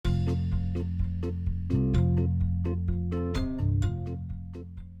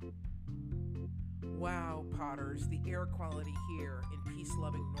listeners, the air quality here in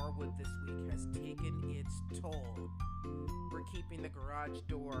peace-loving Norwood this week has taken its toll. We're keeping the garage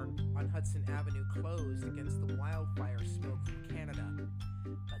door on Hudson Avenue closed against the wildfire smoke from Canada.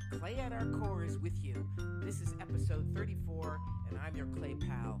 But Clay at our core is with you. This is episode 34, and I'm your Clay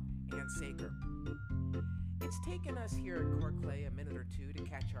pal, Ann Saker. It's taken us here at Core Clay a minute or two to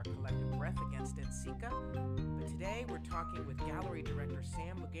catch our collective breath against Ensika, but today we're talking with Gallery Director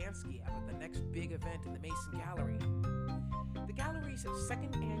Sam Buganski about the next big event in the Mason Gallery. The Gallery's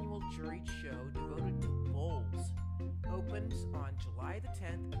second annual juried show devoted to bowls opens on July the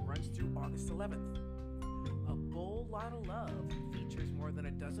 10th and runs through August 11th. A Bowl Lotta Love features more than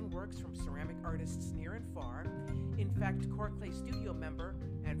a dozen works from ceramic artists near and far. In fact, Core Clay studio member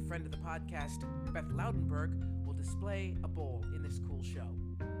and friend of the podcast, Beth Loudenberg, will display a bowl in this cool show.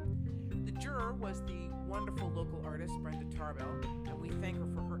 The juror was the wonderful local artist Brenda Tarbell, and we thank her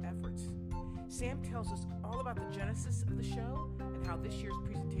for her efforts. Sam tells us all about the genesis of the show and how this year's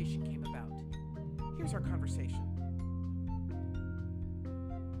presentation came about. Here's our conversation.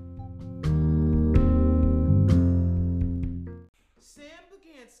 Sam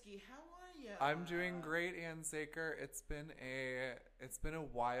Buganski, how are you? I'm doing great, Ann Saker. It's been a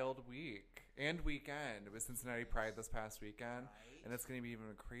wild week and weekend. It was Cincinnati Pride this past weekend, right. And it's going to be even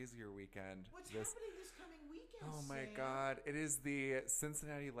a crazier weekend. What's happening this coming weekend? Oh my Sam? God! It is the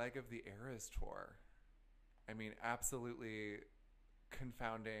Cincinnati leg of the Eras tour. I mean, absolutely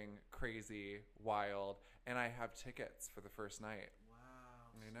confounding, crazy, wild, and I have tickets for the first night.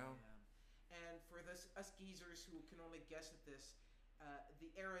 Wow! You know. Sam. And for us geezers who can only guess at this. The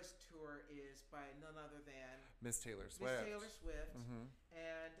Eras tour is by none other than Miss Taylor Swift. Mm-hmm.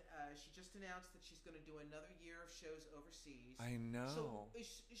 And she just announced that she's going to do another year of shows overseas. I know. So is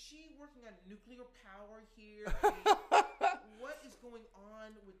she working on nuclear power here? What is going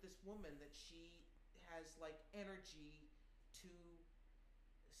on with this woman that she has like energy to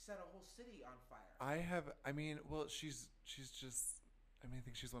set a whole city on fire? She's just. I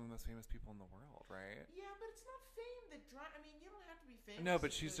think she's one of the most famous people in the world, right? Yeah, but it's not fame that you don't have to be famous. No,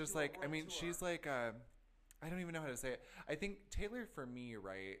 but she's just like, tour. She's like, I don't even know how to say it. I think Taylor, for me,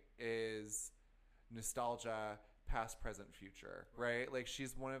 right, is nostalgia, past, present, future, right? Like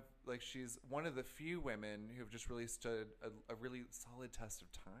she's one of the few women who've just really stood a really solid test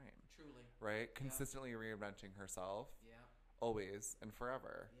of time. Truly. Right? Consistently reinventing herself. Yeah. Always and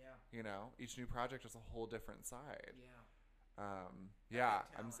forever. Yeah. You know, each new project is a whole different side. Yeah.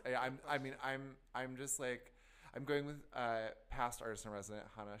 I'm just like, I'm going with past artist in resident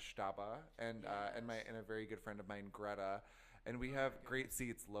Hannah Staba and a very good friend of mine, Greta, and we have great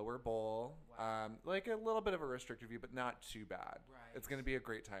seats, lower bowl, like a little bit of a restricted view, but not too bad. Right. It's going to be a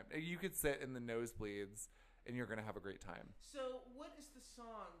great time. You could sit in the nosebleeds, and you're going to have a great time. So, what is the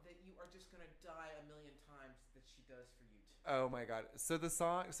song that you are just going to die a million times that she does for you? Oh my God! So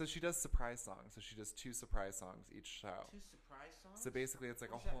she does surprise songs. So she does 2 surprise songs each show. 2 surprise songs. So basically, it's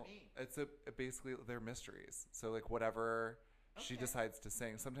like what a whole. Basically they're mysteries. So like whatever she decides to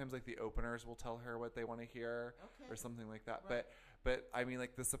sing. Sometimes like the openers will tell her what they want to hear or something like that. Right. But I mean,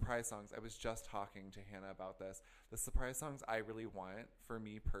 like the surprise songs. I was just talking to Hannah about this. The surprise songs I really want for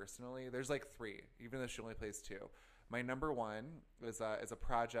me personally. There's like 3, even though she only plays 2. My number one is a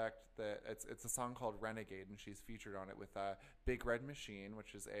project that it's a song called Renegade, and she's featured on it with Big Red Machine,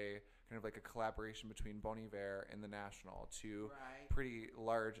 which is a kind of like a collaboration between Bon Iver and The National, 2 pretty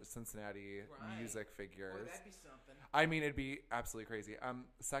large Cincinnati music figures. Boy, that'd be something. It'd be absolutely crazy. The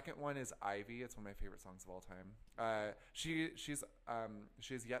second one is Ivy. It's one of my favorite songs of all time. She's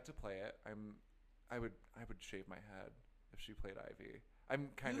yet to play it. I would shave my head if she played Ivy. You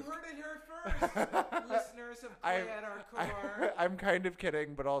heard it here first, listeners of Play at Our Core. I'm kind of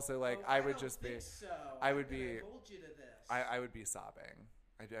kidding, but also like I would just be. So. I would be. Hold you to this. I would be sobbing.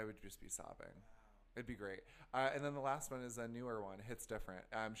 I would just be sobbing. Wow. It'd be great. And then the last one is a newer one. Hits different.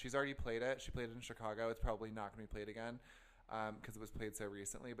 She's already played it. She played it in Chicago. It's probably not going to be played again because it was played so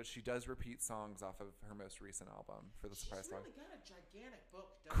recently. But she does repeat songs off of her most recent album for the surprise song. She's really got a gigantic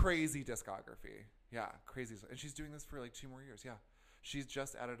book. Crazy discography. Yeah, crazy. And she's doing this for like 2 more years. Yeah. She's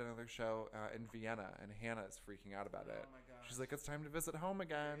just added another show in Vienna, and Hannah is freaking out about it. Oh my gosh. She's like, it's time to visit home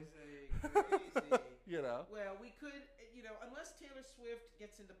again. Crazy. You know? Well, we could, unless Taylor Swift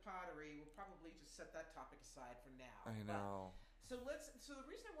gets into pottery, we'll probably just set that topic aside for now. I know. So the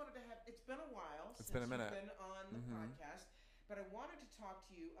reason I wanted to it's been a while since been a minute. You've been on the podcast, but I wanted to talk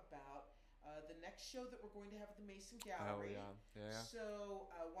to you about the next show that we're going to have at the Mason Gallery. Oh, yeah. So,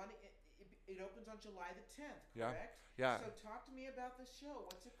 it opens on July the 10th, Yeah. correct? Yeah. So talk to me about this show.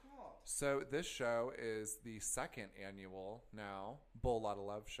 What's it called? So this show is the second annual now Bowl Lotta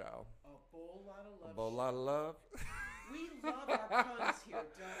Love show. A Bowl Lotta Love. Bowl Lotta Love. We love our puns here,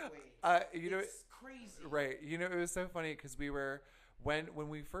 don't we? It's crazy. Right. It was so funny because we were when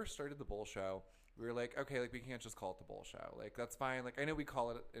we first started the Bowl show, we were like, okay, like we can't just call it the Bowl show. Like that's fine. Like I know we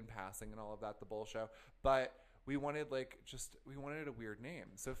call it in passing and all of that, the Bowl show, but we wanted a weird name.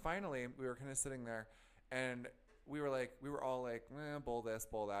 So finally, we were kind of sitting there, and we were all like, bowl this,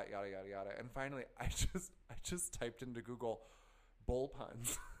 bowl that, yada yada yada. And finally, I just typed into Google bowl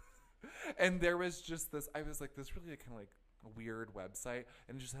puns, and there was just this. I was like, this really kind of like a weird website,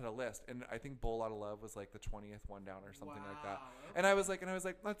 and it just had a list. And I think Bowl Lotta Love was like the 20th one down or something like that. Okay. And I was like,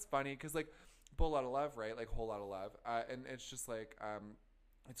 that's funny because like Bowl Lotta Love, right? Like whole lot of love, and it's just like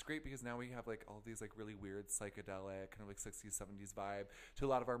it's great because now we have like all these like really weird psychedelic kind of like 60s 70s vibe to a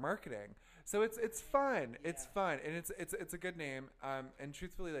lot of our marketing. So it's fun. Yeah. It's fun, and it's a good name. And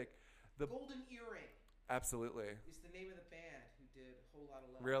truthfully, like the Golden Earring. Absolutely. Is the name of the band who did Whole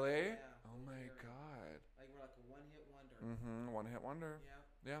Lotta Love. Really? Yeah. Oh my God. Like we're like a one-hit wonder. Mm-hmm. One-hit wonder.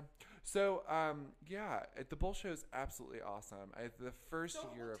 Yeah. Yeah. So the Bowl show is absolutely awesome. The first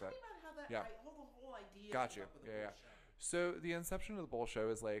year of it. Tell me about how that. Yeah. The whole idea. Got you. Up with the Yeah. Bowl show. So the inception of the Bowl show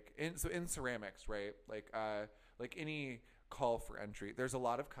is like in ceramics, right? Like any call for entry. There's a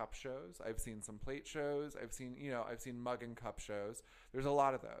lot of cup shows. I've seen some plate shows. I've seen mug and cup shows. There's a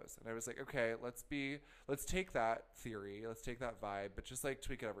lot of those. And I was like, okay, let's take that theory, let's take that vibe, but just like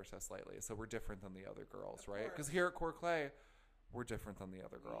tweak it ever so slightly. So we're different than the other girls, right? Because here at Core Clay, we're different than the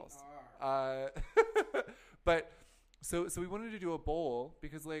other girls. We are. But so we wanted to do a bowl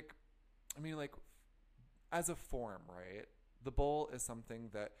because as a form, right? The bowl is something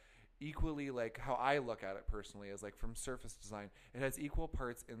that equally, like how I look at it personally, is like from surface design, it has equal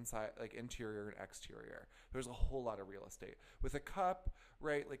parts inside, like interior and exterior. There's a whole lot of real estate. With a cup,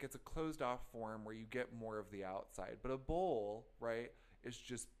 right? Like it's a closed off form where you get more of the outside. But a bowl, right, is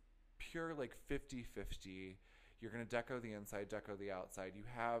just pure like 50-50. You're going to deco the inside, deco the outside. You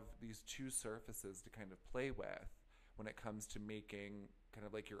have these two surfaces to kind of play with when it comes to making kind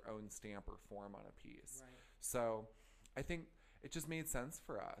of like your own stamp or form on a piece. Right. So I think it just made sense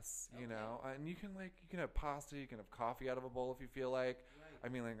for us, you know. And you can have pasta, you can have coffee out of a bowl if you feel like. Right. I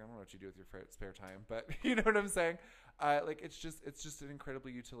mean, like I don't know what you do with your spare time, but you know what I'm saying. It's just an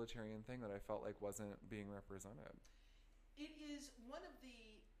incredibly utilitarian thing that I felt like wasn't being represented. It is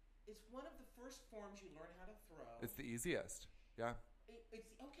it's one of the first forms you learn how to throw. It's the easiest. Yeah. It's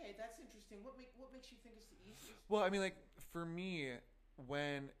okay. That's interesting. What makes you think it's the easiest? Well, I mean, like for me,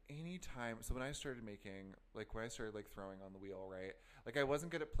 when I started throwing on the wheel, right? Like I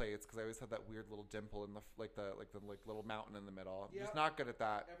wasn't good at plates because I always had that weird little dimple in the little mountain in the middle. I'm just not good at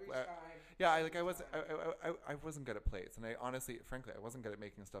that. Every time. Yeah, I wasn't good at plates, and I honestly, frankly, I wasn't good at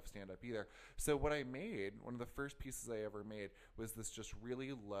making stuff stand up either. So what I made, one of the first pieces I ever made, was this just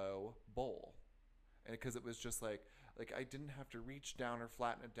really low bowl, and because it was just like I didn't have to reach down or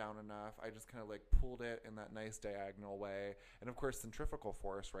flatten it down enough. I just kind of like pulled it in that nice diagonal way. And of course, centrifugal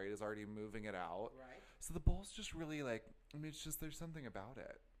force, right, is already moving it out. Right. So the bowl's just really like, I mean, it's just, there's something about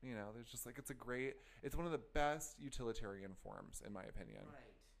it. You know, there's just like, it's one of the best utilitarian forms, in my opinion.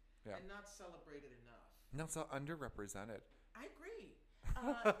 Right. Yeah. And not celebrated enough. Not so underrepresented. I agree.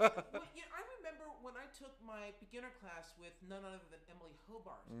 I remember when I took my beginner class with none other than Emily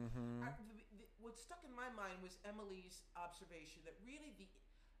Hobart. Mm-hmm. What stuck in my mind was Emily's observation that really the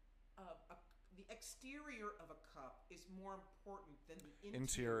exterior of a cup is more important than the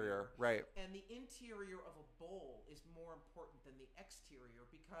interior. Right. And the interior of a bowl is more important than the exterior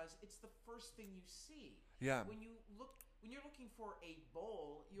because it's the first thing you see. Yeah. When you're looking for a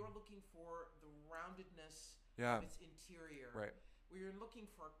bowl, you're looking for the roundedness of its interior. Right. Where you're looking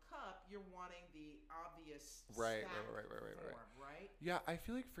for a cup, you're wanting the obvious right. form, right? Yeah, I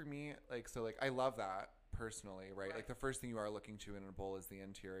feel like for me, I love that personally, right? Like the first thing you are looking to in a bowl is the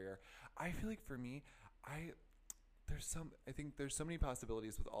interior. I feel like for me, I think there's so many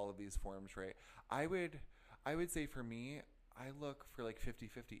possibilities with all of these forms, right? I would say for me, I look for like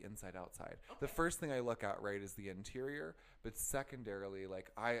 50-50 inside outside. Okay. The first thing I look at, right, is the interior, but secondarily,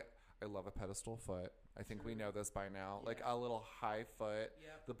 like I love a pedestal foot. I think we know this by now. Yeah. Like a little high foot.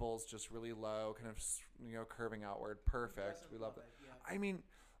 Yep. The bowl's just really low, kind of, curving outward. Perfect. We love that. Yeah. I mean,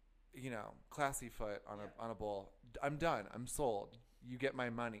 classy foot on a bowl. I'm done. I'm sold. You get my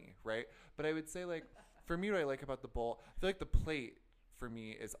money, right? But I would say, like, for me, what I like about the bowl, I feel like the plate for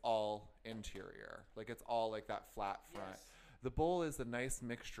me is all interior. Like it's all like that flat front. Yes. The bowl is a nice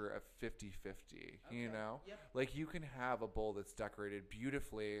mixture of 50-50, you know? Yep. Like you can have a bowl that's decorated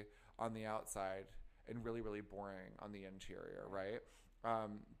beautifully on the outside and really, really boring on the interior, right?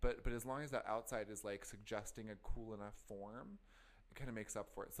 But as long as that outside is like suggesting a cool enough form, it kind of makes up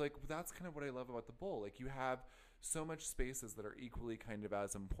for it. So like that's kind of what I love about the bowl. Like you have so much spaces that are equally kind of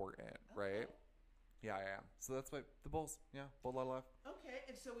as important, right? Yeah. So that's why the bowls, Bowl Lotta Love. Okay,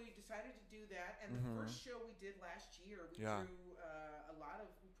 and so we decided to do that. And the first show we did last year, we drew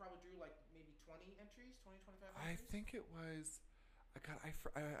we probably drew like maybe 20 entries, 25 entries. I think it was,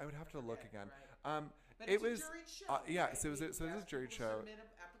 I would have to look again. Right. But it was a juried show. Right? So it was a juried show. Submit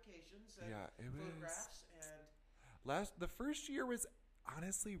applications and it photographs was. The first year was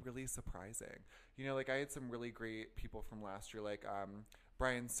honestly really surprising. You know, like I had some really great people from last year, like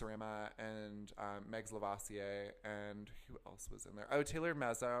Brian Sarima and Megs Lavassier, and who else was in there? Oh, Taylor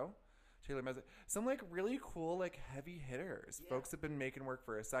Mezzo. Some like really cool like heavy hitters. Yeah. Folks have been making work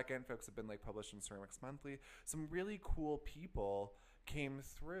for a second. Folks have been like published in Ceramics Monthly. Some really cool people came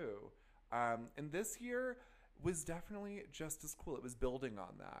through. And this year was definitely just as cool. It was building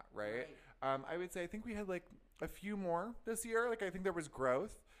on that, right? I would say I think we had like a few more this year. Like I think there was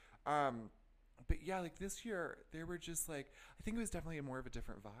growth. But yeah, like this year they were just like, I think it was definitely more of a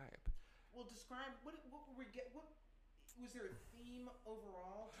different vibe. Well, describe what was there a theme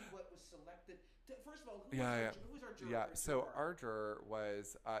overall to what was selected? First of all, who was our juror? Yeah, so our juror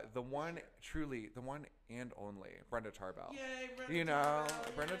was the one and only Brenda Tarbell. Yay, Brenda Tarbell.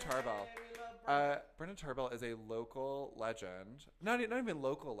 Brenda Tarbell. We love Brenda. Brenda Tarbell is a local legend. Not even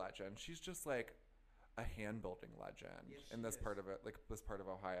local legend. She's just like a hand building legend in this part of it, like this part of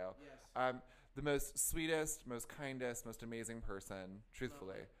Ohio. Yes. The most sweetest, most kindest, most amazing person,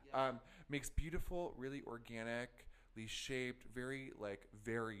 truthfully. Makes beautiful, really organically shaped, very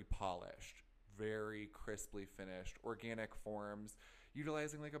polished, very crisply finished, organic forms,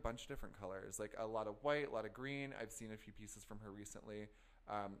 utilizing like a bunch of different colors, like a lot of white, a lot of green. I've seen a few pieces from her recently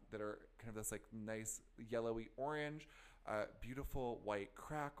that are kind of this like nice yellowy orange, beautiful white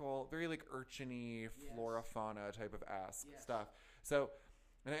crackle, very like urchiny, flora fauna type of stuff. So,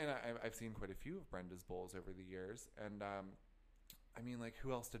 and I've seen quite a few of Brenda's bowls over the years, and I mean, like,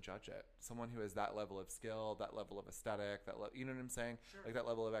 who else to judge it? Someone who has that level of skill, that level of aesthetic, you know what I'm saying? Sure. Like that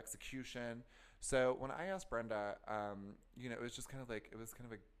level of execution. So when I asked Brenda, it was just kind of like, it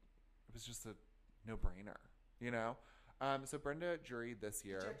was just a no-brainer, you know? So Brenda juried this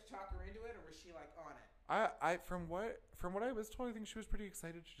year. Did you have to talk her into it, or was she like on it? I from what I was told, I think she was pretty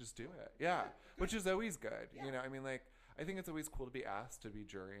excited to just do it. Yeah, good. Which is always good. Yeah. You know, I mean, like, I think it's always cool to be asked to be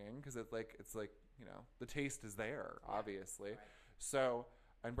jurying because it's like the taste is there, obviously. Right. So,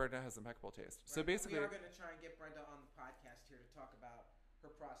 and Brenda has impeccable taste. Right. So basically, we are going to try and get Brenda on the podcast here to talk about her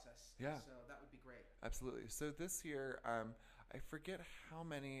process. Yeah. So that would be great. Absolutely. So this year, I forget how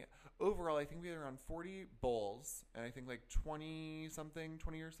many. Overall, I think we had around 40 bowls, and I think like 20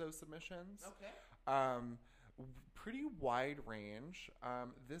 or so submissions. Okay. Pretty wide range.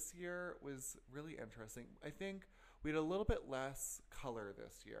 This year was really interesting. I think we had a little bit less color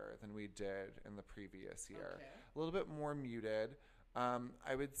this year than we did in the previous year. Okay. A little bit more muted.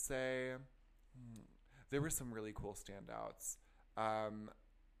 I would say there were some really cool standouts.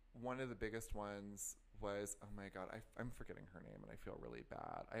 One of the biggest ones was, oh my God, I'm forgetting her name and I feel really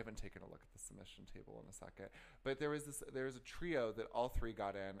bad. I haven't taken a look at the submission table in a second. But there was a trio that all three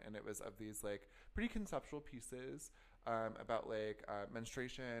got in, and it was of these like pretty conceptual pieces about like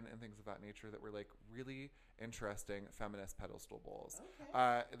menstruation and things of that nature that were like really interesting feminist pedestal bowls.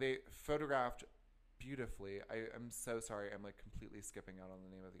 Okay. They photographed beautifully. I'm so sorry. I'm like completely skipping out on the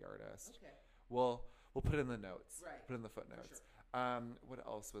name of the artist. Okay. We'll put it in the notes. Right. Put it in the footnotes. For sure. What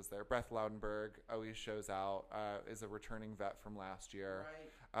else was there? Beth Laudenberg always shows out, is a returning vet from last year.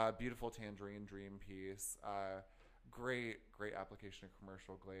 Right. Beautiful tangerine dream piece. Great application of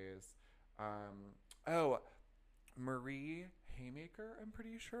commercial glaze. Marie Haymaker, I'm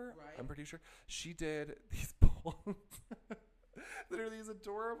pretty sure. Right. She did these bowls that are these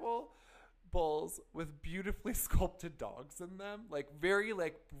adorable bowls with beautifully sculpted dogs in them. Very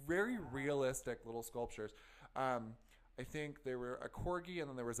realistic little sculptures. I think there were a corgi and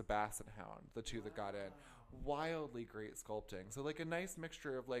then there was a basset hound, the two that got in. Wildly great sculpting. So like a nice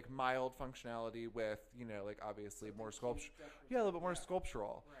mixture of like mild functionality with, like obviously more sculpture. Yeah, a little bit more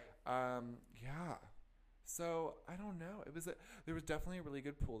sculptural. Right. Yeah. So I don't know. There was definitely a really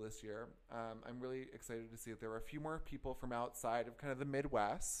good pool this year. I'm really excited to see that there were a few more people from outside of kind of the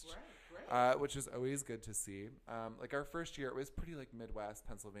Midwest. Right. Which is always good to see. Like our first year, it was pretty like Midwest,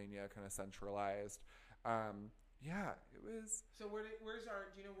 Pennsylvania, kind of centralized. Yeah, it was. So do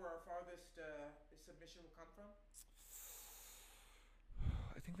you know where our farthest submission will come from?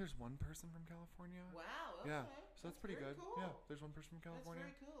 I think there's one person from California. Wow. Okay. Yeah. So that's pretty good. Cool. Yeah. There's one person from California.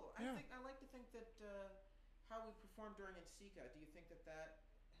 That's very cool. Yeah. I like to think that how we performed during NSECA. Do you think that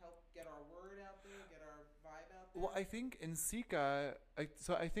helped get our word out there, get our vibe out there? Well, I think in Sika,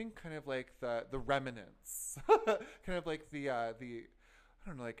 I think kind of like the remnants, kind of like the I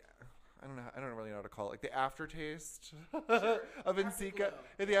don't know, like I don't really know how to call it, like the aftertaste of NSECA,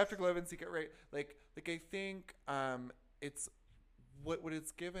 the afterglow of NSECA, right? Like I think it's what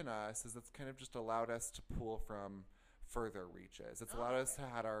it's given us is it's kind of just allowed us to pull from further reaches. It's allowed us to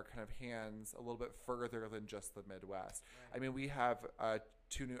have our kind of hands a little bit further than just the Midwest. Right. I mean, we have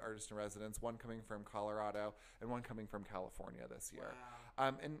 2 new artists in residence, one coming from Colorado and one coming from California this year.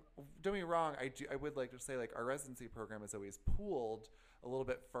 Wow. And don't get me wrong, I would like to say, like, our residency program is always pooled a little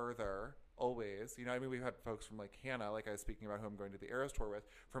bit further, always. You know, I mean, we've had folks from, like, Hannah, like I was speaking about, who I'm going to the Eras tour with,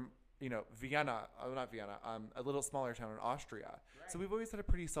 from, you know, Vienna, not Vienna, a little smaller town in Austria. Right. So we've always had a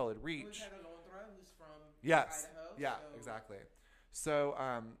pretty solid reach. We've had Alondra, who's from Idaho. Yeah, exactly. So,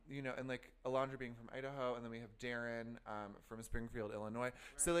 you know, and like Alondra being from Idaho, and then we have Darren from Springfield, Illinois. Right.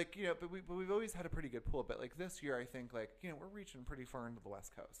 So, like, you know, but we've always had a pretty good pool. But like this year, I think, like, you know, we're reaching pretty far into the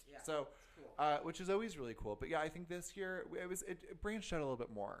West Coast. Yeah, so, cool. Which is always really cool. But yeah, I think this year it branched out a little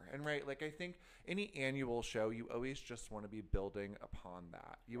bit more. And right, like, I think any annual show, you always just want to be building upon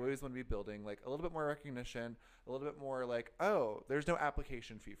that. You always want to be building like a little bit more recognition, a little bit more like, oh, there's no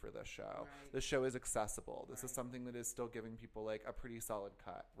application fee for this show. Right. This show is accessible. This is something that is still giving people like a pretty solid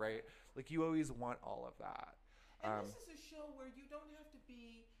cut, right? Like, you always want all of that. And this is a show where you don't have to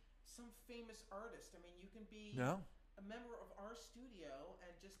be some famous artist. I mean, you can be a member of our studio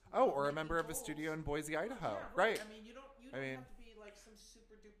and just or a member of a studio in Boise, Idaho, right? I mean, you don't have to be like some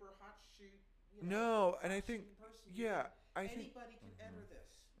super duper hot shoot. You know, no, and I think anybody can enter this.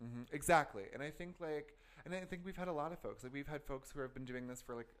 Mm-hmm, exactly, and I think we've had a lot of folks. Like, we've had folks who have been doing this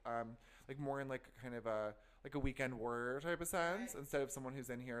for like more in like kind of a weekend warrior type of sense, instead of someone who's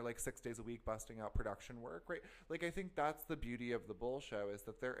in here like 6 days a week busting out production work, right? Like, I think that's the beauty of the Bowl show, is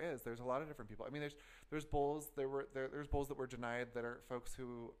that there's a lot of different people. I mean, there's bowls there's bowls that were denied that are folks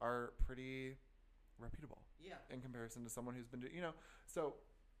who are pretty reputable, in comparison to someone who's been you know, so.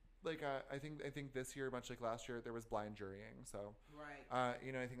 Like, I think this year, much like last year, there was blind jurying. So,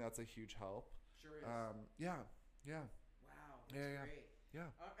 you know, I think that's a huge help. Sure is. Yeah. Wow, that's great.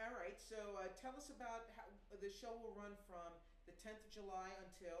 Yeah. All right, so tell us about how the show will run from the 10th of July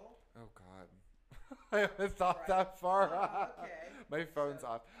until... Oh, God. I haven't thought that far. Okay. My phone's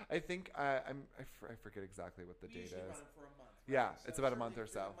off. I think I forget exactly what the date is. Usually run for a month. Right? Yeah, so it's about a month or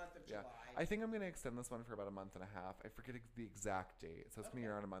so. A month of July. I think I'm going to extend this one for about a month and a half. I forget the exact date, so it's going to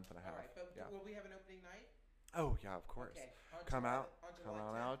be around a month and a half. All right, but will we have an opening night? Oh, yeah, of course. Okay. Come on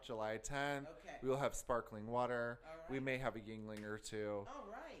out, July 10th. Okay. We will have sparkling water. All right. We may have a Yingling or two. All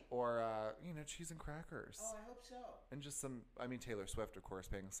right. Or, you know, cheese and crackers. Oh, I hope so. And just some, Taylor Swift, of course,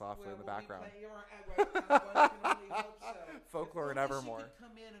 playing softly in the background. I can only hope so. Folklore and Evermore. You could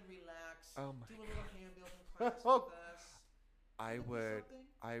come in and relax. Oh, my do a little hand building class with us. I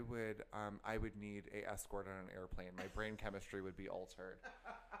would need a escort on an airplane. My brain chemistry would be altered.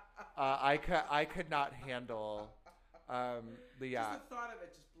 I could not handle Just the thought of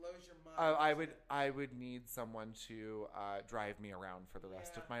it just blows your mind. I would need someone to drive me around for the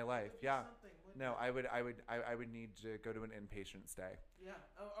rest of my life. Yeah. No, I would need to go to an inpatient stay. Yeah.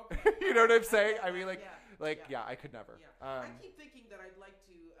 Oh, okay. You know what I'm saying? I mean, I could never. Yeah. I keep thinking that I'd like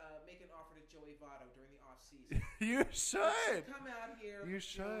to make an offer to Joey Votto during the off season. You should. Come out here. You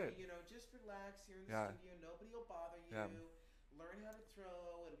should. You know, just relax here in the studio. Nobody will bother you. Yeah. Learn how to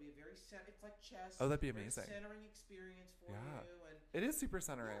throw. It'll be a very it's like chess. Oh, that'd be amazing. Centering experience for you. And it is super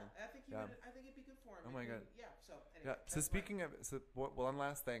centering. Yeah, I think it'd be good for him. Oh my God. Yeah. So anyway. Yeah. So speaking of, one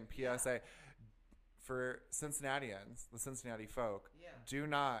last thing. PSA. For Cincinnatians, the Cincinnati folk, do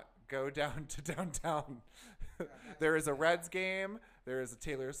not go down to downtown. There is a Reds game. There is a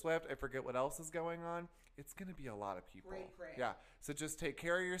Taylor Swift. I forget what else is going on. It's going to be a lot of people. Great. Yeah. So just take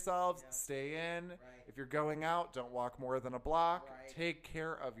care of yourselves. Yeah. Stay in. Right. If you're going out, don't walk more than a block. Right. Take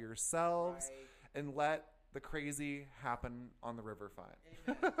care of yourselves and let the crazy happen on the riverfront.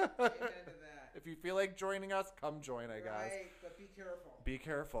 Amen. Amen to that. If you feel like joining us, come join, I guess. Right, but be careful. Be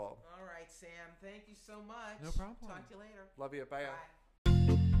careful. All right, Sam. Thank you so much. No problem. Talk to you later. Love you. Bye.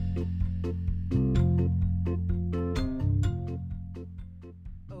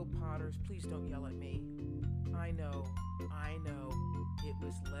 Oh, Potters, please don't yell at me. I know. It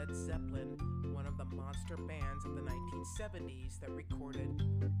was Led Zeppelin, one of the monster bands of the 1970s that recorded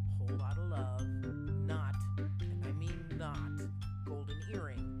Whole Lotta Love, not, and I mean not, Golden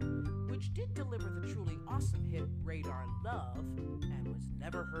Earring, which which did deliver the truly awesome hit Radar Love and was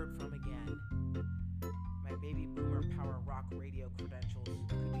never heard from again. My baby boomer power rock radio credentials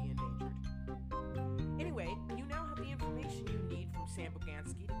could be endangered. Anyway, you now have the information you need from Sam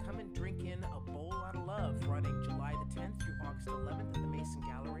Buganski to come and drink in a Bowl Lotta Love running July the 10th through August 11th at the Mason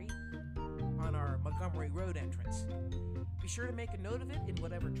Gallery on our Montgomery Road entrance. Be sure to make a note of it in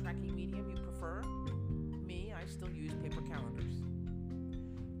whatever tracking medium you prefer. Me, I still use paper calendars.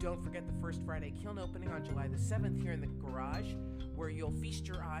 Don't forget the First Friday Kiln opening on July the 7th here in the garage, where you'll feast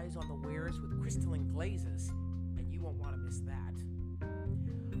your eyes on the wares with crystalline glazes, and you won't want to miss that.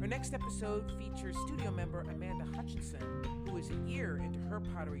 Our next episode features studio member Amanda Hutchinson, who is a year into her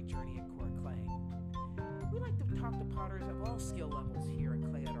pottery journey at Core Clay. We like to talk to potters of all skill levels here at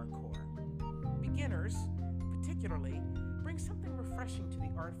Clay at our core. Beginners, particularly, bring something refreshing to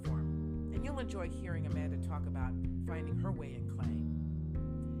the art form, and you'll enjoy hearing Amanda talk about finding her way in clay.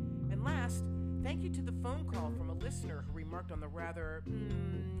 And last, thank you to the phone call from a listener who remarked on the rather,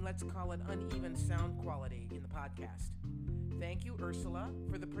 let's call it uneven sound quality in the podcast. Thank you, Ursula,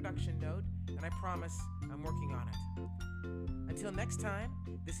 for the production note, and I promise I'm working on it. Until next time,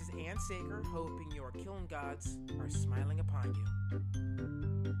 this is Ann Sager, hoping your kiln gods are smiling upon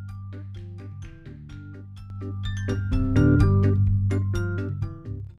you.